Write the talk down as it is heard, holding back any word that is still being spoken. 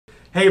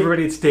Hey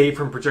everybody, it's Dave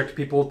from Projector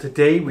People.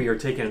 Today we are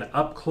taking an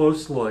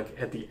up-close look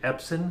at the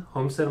Epson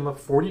Home Cinema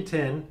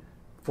 4010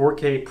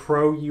 4K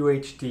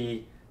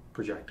Pro-UHD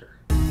projector.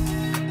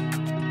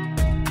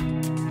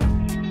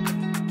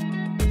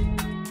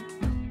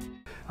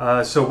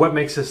 So what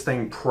makes this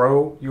thing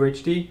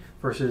Pro-UHD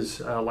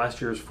versus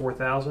last year's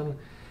 4000?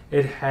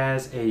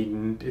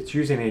 It's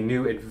using a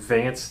new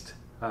advanced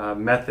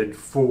method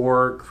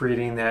for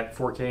creating that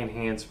 4K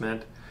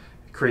enhancement.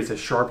 It creates a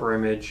sharper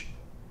image,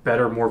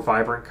 better, more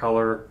vibrant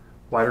color,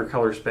 wider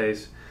color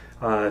space.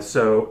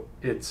 So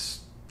it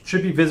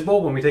should be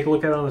visible when we take a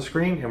look at it on the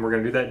screen, and we're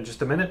going to do that in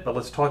just a minute. But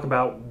let's talk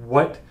about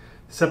what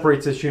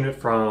separates this unit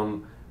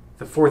from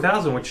the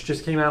 4000, which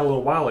just came out a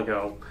little while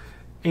ago.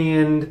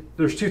 And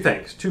there's two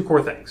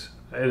core things.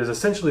 It is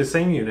essentially the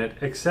same unit,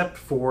 except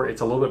for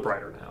it's a little bit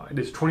brighter now. It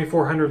is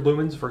 2400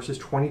 lumens versus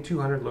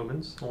 2200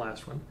 lumens, the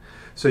last one.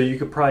 So you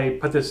could probably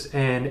put this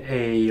in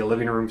a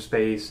living room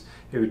space.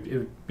 It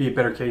would be a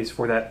better case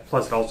for that.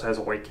 Plus it also has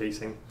a white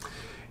casing.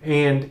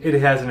 And it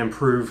has an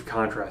improved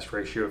contrast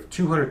ratio of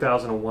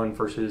 200,001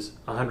 versus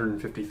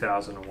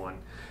 150,001.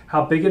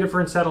 How big a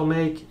difference that'll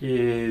make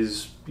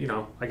is,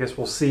 I guess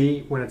we'll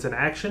see when it's in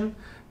action.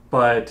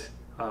 But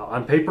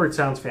on paper, it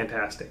sounds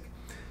fantastic.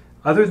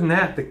 Other than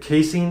that, the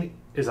casing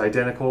is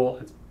identical.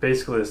 It's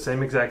basically the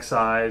same exact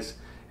size.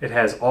 It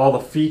has all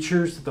the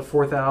features that the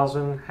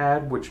 4000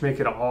 had, which make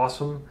it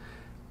awesome.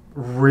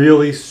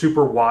 Really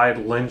super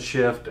wide lens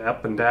shift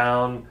up and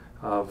down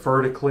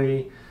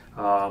vertically.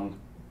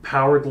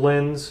 Powered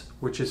lens,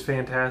 which is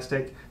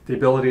fantastic. The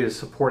ability to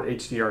support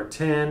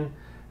HDR10.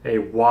 A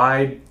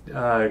wide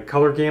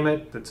color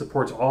gamut that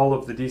supports all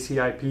of the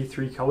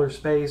DCI-P3 color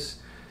space.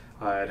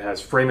 It has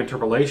frame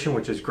interpolation,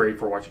 which is great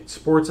for watching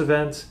sports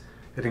events.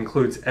 It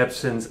includes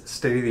Epson's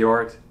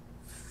state-of-the-art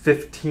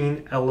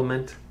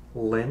 15-element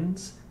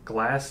lens,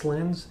 glass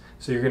lens.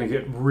 So you're going to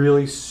get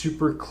really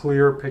super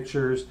clear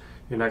pictures.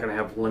 You're not going to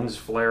have lens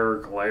flare,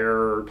 glare,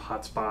 or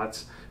hot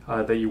spots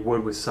that you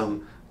would with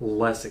some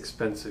less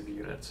expensive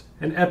units.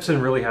 And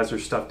Epson really has their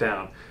stuff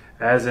down.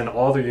 As in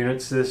all their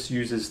units, this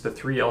uses the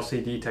 3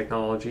 LCD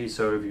technology,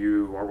 so if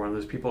you are one of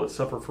those people that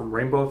suffer from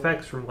rainbow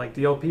effects from like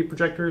DLP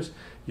projectors,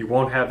 you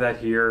won't have that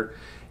here.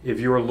 If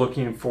you are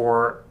looking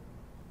for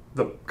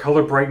the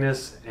color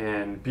brightness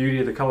and beauty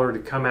of the color to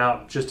come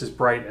out just as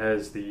bright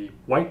as the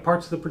white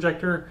parts of the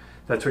projector,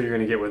 that's what you're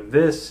going to get with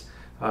this.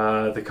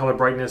 The color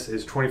brightness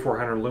is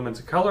 2400 lumens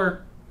of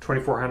color,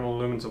 2400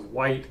 lumens of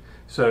white,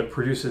 so it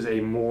produces a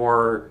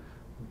more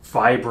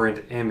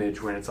vibrant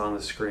image when it's on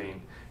the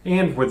screen.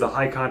 And with the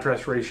high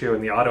contrast ratio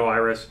and the auto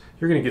iris,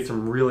 you're going to get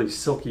some really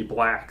silky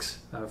blacks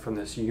from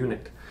this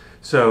unit.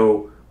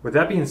 So with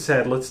that being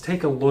said, let's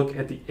take a look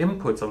at the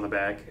inputs on the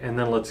back, and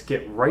then let's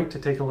get right to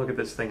taking a look at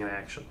this thing in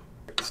action.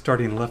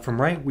 Starting left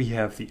from right, we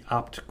have the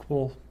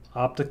optical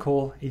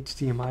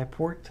HDMI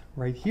port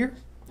right here.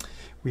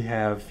 We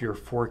have your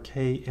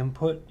 4K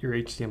input, your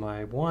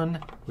HDMI 1,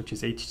 which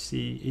is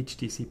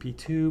HDCP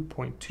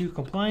 2.2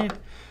 compliant,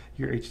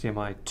 your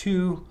HDMI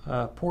 2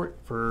 port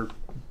for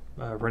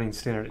running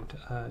standard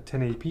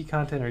 1080p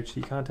content or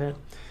HD content.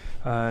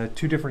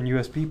 2 different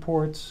USB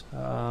ports.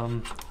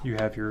 You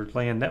have your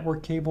LAN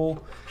network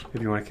cable.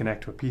 If you want to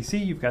connect to a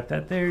PC, you've got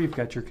that there. You've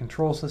got your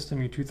control system,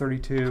 your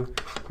 232,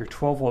 your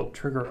 12 volt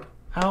trigger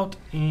out,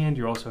 and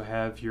you also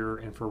have your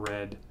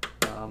infrared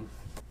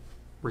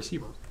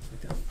receiver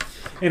like that.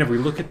 And if we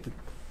look at the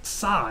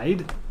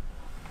side,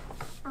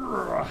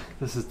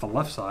 this is the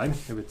left side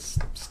if it's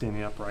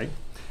standing upright.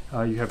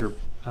 You have your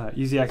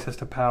easy access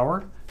to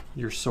power,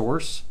 your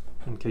source,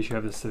 in case you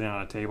have this sitting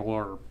on a table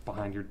or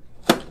behind your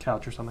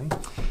couch or something.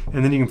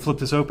 And then you can flip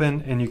this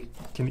open and you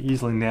can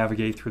easily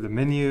navigate through the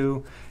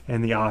menu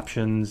and the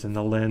options and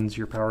the lens,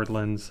 your powered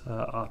lens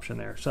option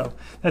there. So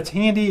that's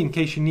handy in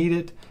case you need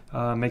it,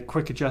 make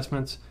quick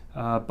adjustments,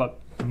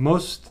 but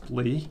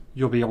mostly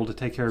you'll be able to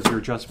take care of your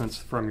adjustments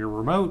from your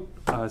remote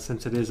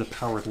since it is a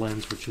powered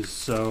lens, which is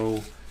so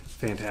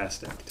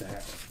fantastic to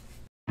have.